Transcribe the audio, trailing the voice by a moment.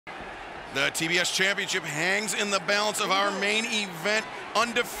The TBS Championship hangs in the balance of our main event.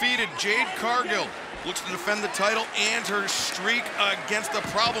 Undefeated Jade Cargill looks to defend the title and her streak against the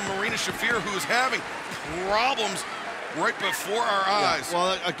problem Marina Shafir, who is having problems right before our eyes. Yeah,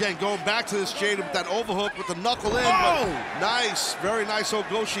 well, again, going back to this Jade with that overhook with the knuckle in. But nice, very nice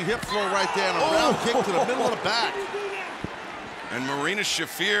Ogoshi hip throw right there, and a round kick to the middle of the back. And Marina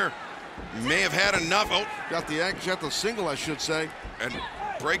Shafir may have had enough. Oh, got the ankle, got the single, I should say. And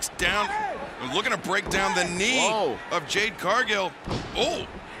breaks down, looking to break down the knee of Jade Cargill. Oh,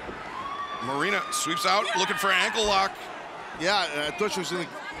 Marina sweeps out, looking for an ankle lock. Yeah, I thought she was gonna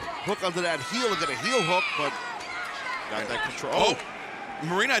hook under that heel and get a heel hook, but got that control. Oh,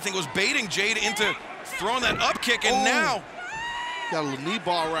 Marina, I think, was baiting Jade into throwing that up kick, and now got a little knee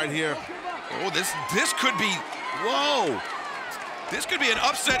bar right here. Oh, this could be, whoa. This could be an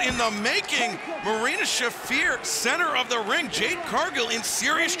upset in the making. Marina Shafir, center of the ring. Jade Cargill in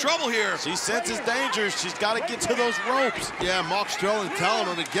serious trouble here. She senses danger. She's got to get to those ropes. Yeah, Mark Sterling telling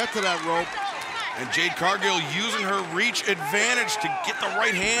her to get to that rope. And Jade Cargill using her reach advantage to get the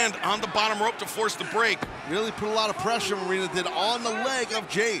right hand on the bottom rope to force the break. Really put a lot of pressure, Marina did, on the leg of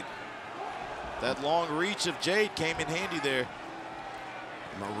Jade. That long reach of Jade came in handy there.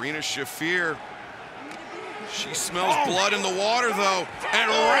 Marina Shafir, she smells blood in the water, though, and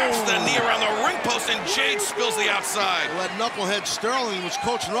wraps the knee around the ring post, and Jade spills the outside. Well, that knucklehead Sterling was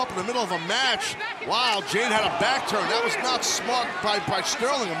coaching her up in the middle of a match. Wow, Jade had a back turn. That was not smart by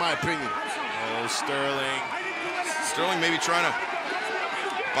Sterling, in my opinion. Oh, Sterling. Sterling maybe trying to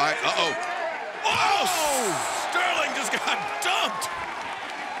buy, Sterling just got dumped.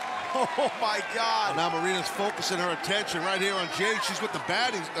 Oh, my God. Now Marina's focusing her attention right here on Jade. She's with the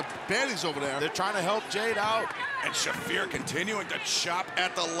baddies over there. They're trying to help Jade out. And Shafir continuing to chop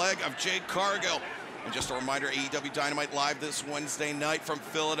at the leg of Jade Cargill. And just a reminder, AEW Dynamite live this Wednesday night from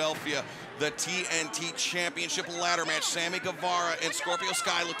Philadelphia. The TNT Championship ladder match. Sammy Guevara and Scorpio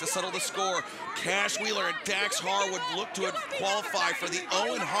Sky look to settle the score. Cash Wheeler and Dax Harwood look to qualify for the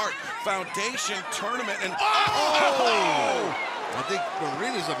Owen Hart Foundation Tournament. And I think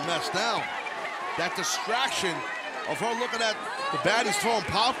Marina's a mess now. That distraction of her looking at the baddies throwing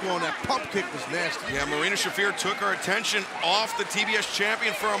popcorn, that pump kick was nasty. Yeah, Marina Shafir took her attention off the TBS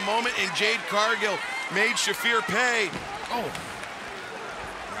champion for a moment, and Jade Cargill made Shafir pay. Oh.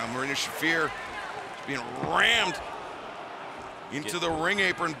 Now Marina Shafir being rammed into the ring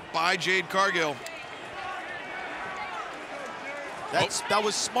apron by Jade Cargill. That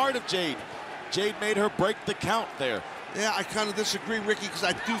was smart of Jade. Jade made her break the count there. Yeah, I kind of disagree, Ricky, because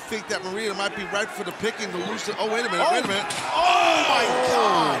I do think that Marina might be right for the picking to lose the... Oh, wait a minute, wait a minute. Oh, my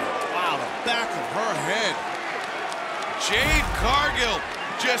God. Wow, the back of her head. Jade Cargill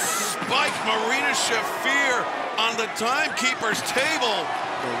just spiked Marina Shafir on the timekeeper's table.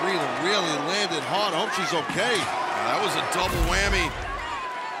 Marina really landed hard. I hope she's okay. Yeah, that was a double whammy.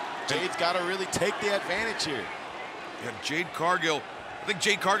 Jade's got to really take the advantage here. Yeah, Jade Cargill. I think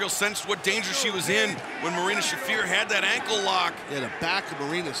Jade Cargill sensed what danger she was in when Marina Shafir had that ankle lock. Yeah, the back of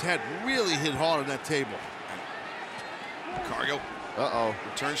Marina's head really hit hard on that table. Cargill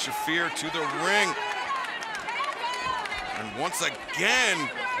returns Shafir to the ring. And once again,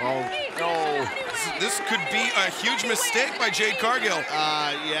 this could be a huge mistake by Jade Cargill.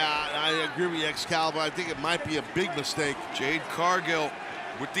 Yeah, I agree with you, Excalibur. I think it might be a big mistake. Jade Cargill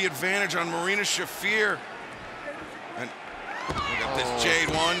with the advantage on Marina Shafir. And look at this, Jade,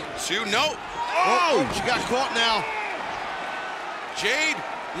 1, 2, no. She got caught now. Jade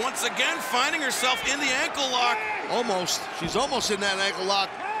once again finding herself in the ankle lock. Almost, she's almost in that ankle lock,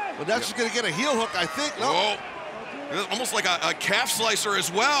 but that's just gonna get a heel hook, I think. No. Whoa. Almost like a calf slicer as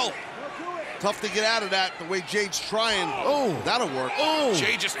well. Tough to get out of that, the way Jade's trying. Oh, that'll work. Oh.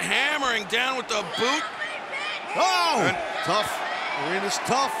 Jade just hammering down with the boot. Oh, tough. Marina's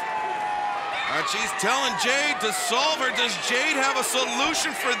tough. And she's telling Jade to solve her. Does Jade have a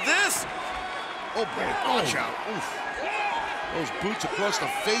solution for this? Oh, boy, watch out. Oof. Those boots across the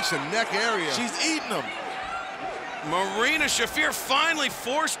face and neck area. She's eating them. Marina Shafir finally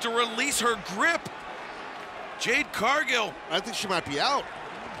forced to release her grip. Jade Cargill. I think she might be out.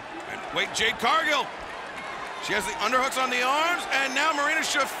 And wait, Jade Cargill. She has the underhooks on the arms, and now Marina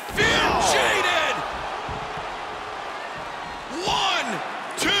Shafir jaded. 1,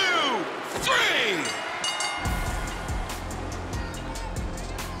 2, 3.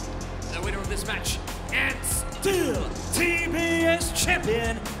 The winner of this match, and still TBS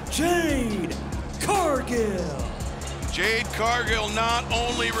champion, Jade Cargill. Jade Cargill not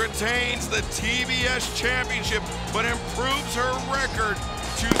only retains the TBS championship, but improves her record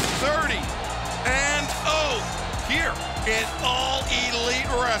to 30-0 here in All Elite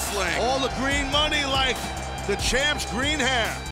Wrestling. All the green money like the champ's green hair.